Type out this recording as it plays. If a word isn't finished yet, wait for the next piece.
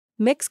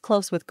Mix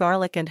cloves with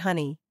garlic and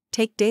honey,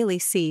 take daily,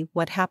 see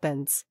what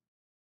happens.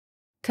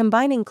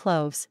 Combining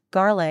cloves,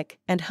 garlic,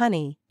 and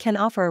honey can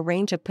offer a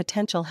range of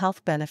potential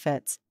health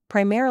benefits,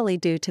 primarily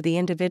due to the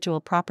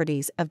individual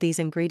properties of these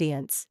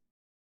ingredients.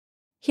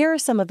 Here are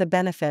some of the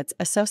benefits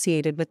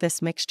associated with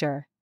this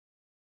mixture.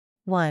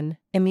 1.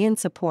 Immune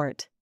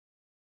support.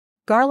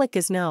 Garlic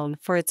is known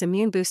for its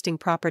immune-boosting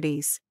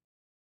properties.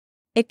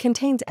 It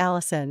contains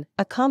allicin,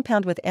 a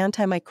compound with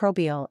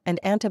antimicrobial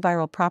and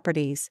antiviral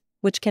properties,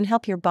 which can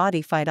help your body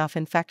fight off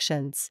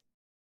infections.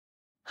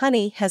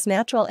 Honey has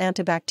natural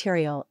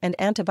antibacterial and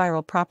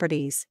antiviral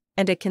properties,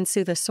 and it can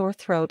soothe a sore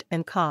throat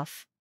and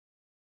cough.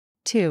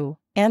 2.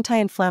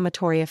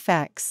 Anti-inflammatory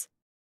effects.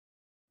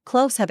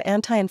 Cloves have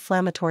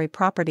anti-inflammatory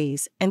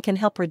properties and can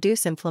help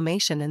reduce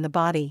inflammation in the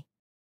body.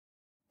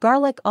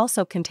 Garlic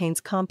also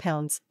contains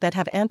compounds that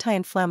have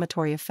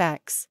anti-inflammatory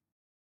effects.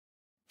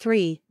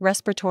 3.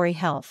 Respiratory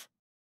health.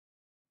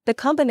 The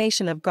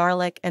combination of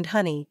garlic and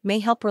honey may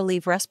help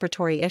relieve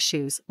respiratory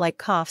issues like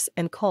coughs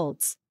and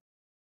colds.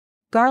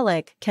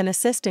 Garlic can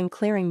assist in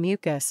clearing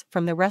mucus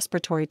from the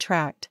respiratory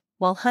tract,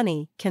 while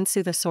honey can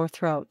soothe a sore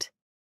throat.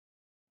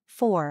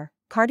 4.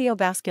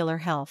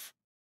 Cardiovascular health.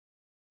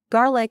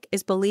 Garlic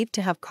is believed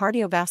to have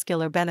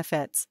cardiovascular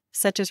benefits,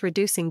 such as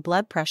reducing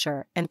blood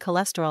pressure and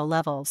cholesterol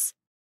levels.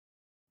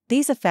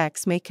 These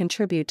effects may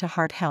contribute to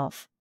heart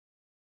health.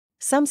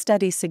 Some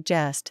studies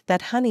suggest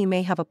that honey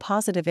may have a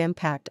positive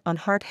impact on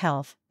heart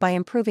health by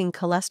improving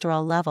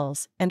cholesterol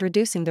levels and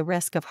reducing the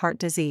risk of heart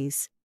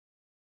disease.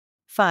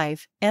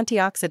 5.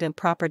 Antioxidant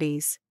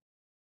properties.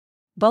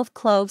 Both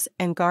cloves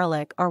and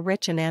garlic are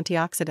rich in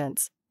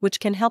antioxidants,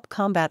 which can help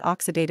combat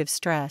oxidative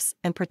stress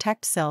and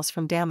protect cells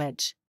from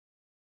damage.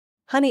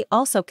 Honey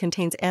also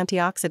contains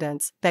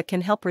antioxidants that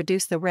can help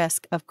reduce the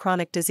risk of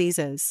chronic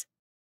diseases.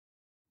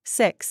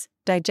 6.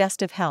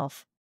 Digestive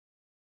health.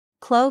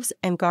 Cloves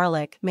and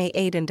garlic may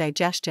aid in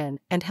digestion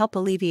and help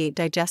alleviate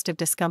digestive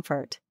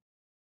discomfort.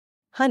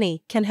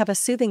 Honey can have a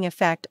soothing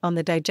effect on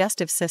the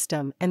digestive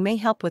system and may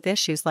help with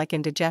issues like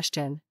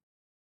indigestion.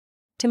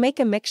 To make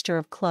a mixture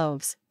of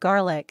cloves,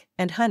 garlic,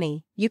 and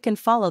honey, you can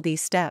follow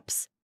these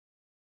steps.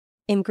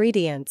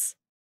 Ingredients: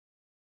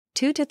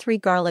 2 to 3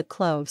 garlic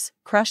cloves,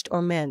 crushed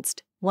or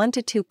minced, 1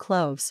 to 2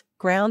 cloves,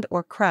 ground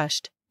or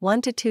crushed,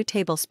 1 to 2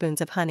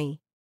 tablespoons of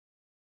honey.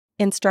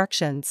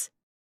 Instructions: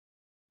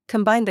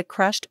 combine the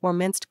crushed or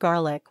minced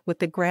garlic with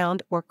the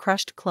ground or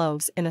crushed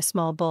cloves in a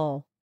small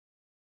bowl.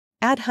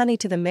 Add honey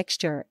to the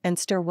mixture and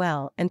stir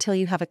well until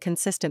you have a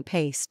consistent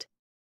paste.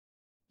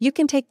 You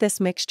can take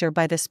this mixture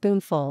by the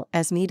spoonful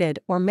as needed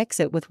or mix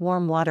it with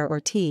warm water or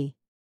tea.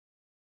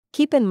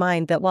 Keep in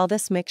mind that while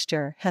this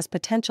mixture has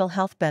potential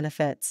health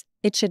benefits,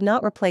 it should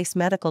not replace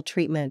medical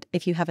treatment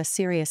if you have a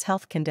serious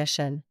health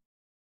condition.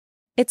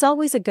 It's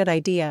always a good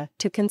idea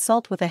to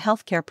consult with a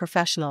healthcare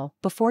professional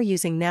before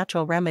using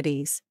natural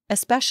remedies,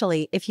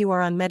 especially if you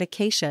are on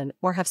medication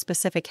or have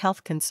specific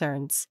health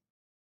concerns.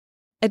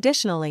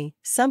 Additionally,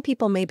 some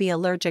people may be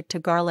allergic to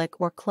garlic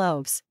or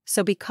cloves,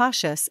 so be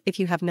cautious if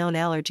you have known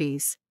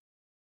allergies.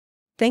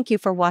 Thank you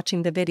for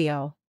watching the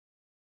video.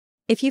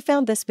 If you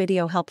found this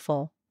video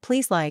helpful,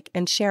 please like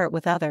and share it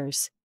with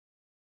others.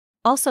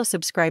 Also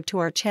subscribe to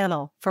our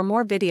channel for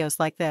more videos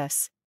like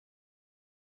this.